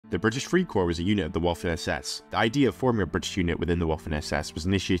The British Free Corps was a unit of the Waffen-ss. The idea of forming a British unit within the Waffen-ss was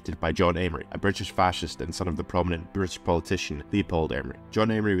initiated by John Amory, a British fascist and son of the prominent British politician Leopold Amory.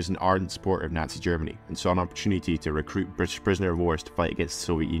 John Amory was an ardent supporter of Nazi Germany and saw an opportunity to recruit British prisoner of wars to fight against the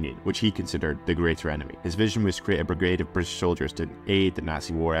Soviet Union, which he considered the greater enemy. His vision was to create a brigade of British soldiers to aid the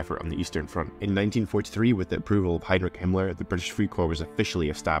Nazi war effort on the Eastern Front. In 1943, with the approval of Heinrich Himmler, the British Free Corps was officially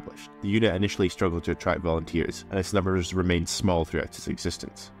established. The unit initially struggled to attract volunteers, and its numbers remained small throughout its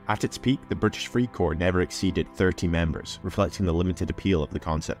existence. At its peak, the British Free Corps never exceeded 30 members, reflecting the limited appeal of the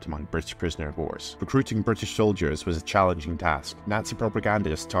concept among British prisoner of wars. Recruiting British soldiers was a challenging task. Nazi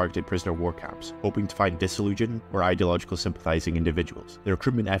propagandists targeted prisoner war camps, hoping to find disillusioned or ideological sympathizing individuals. The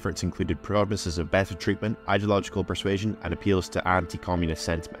recruitment efforts included promises of better treatment, ideological persuasion, and appeals to anti-communist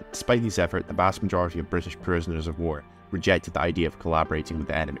sentiment. Despite these efforts, the vast majority of British prisoners of war rejected the idea of collaborating with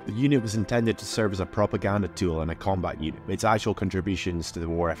the enemy. The unit was intended to serve as a propaganda tool and a combat unit, but its actual contributions to the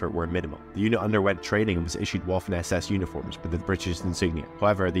war effort were minimal. The unit underwent training and was issued Waffen-ss uniforms with the British insignia.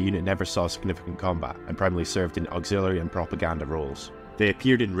 However, the unit never saw significant combat and primarily served in auxiliary and propaganda roles. They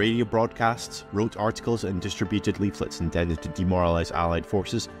appeared in radio broadcasts, wrote articles, and distributed leaflets intended to demoralize Allied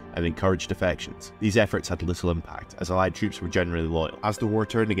forces and encourage defections. These efforts had little impact, as Allied troops were generally loyal. As the war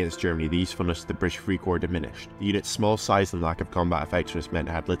turned against Germany, the usefulness of the British Free Corps diminished. The unit's small size and lack of combat effectiveness meant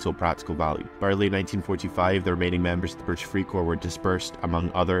it had little practical value. By early 1945, the remaining members of the British Free Corps were dispersed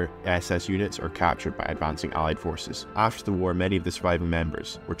among other SS units or captured by advancing Allied forces. After the war, many of the surviving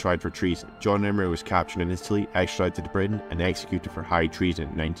members were tried for treason. John Amory was captured in Italy, extradited to Britain, and executed for high treason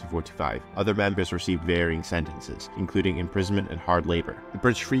in 1945. Other members received varying sentences, including imprisonment and hard labour. The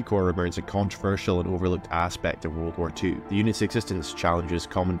British Free Corps remains a controversial and overlooked aspect of World War II. The unit's existence challenges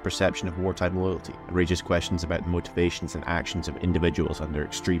common perception of wartime loyalty and raises questions about the motivations and actions of individuals under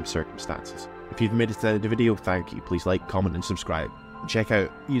extreme circumstances. If you've made it to the end of the video, thank you. Please like, comment, and subscribe. And check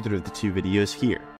out either of the two videos here.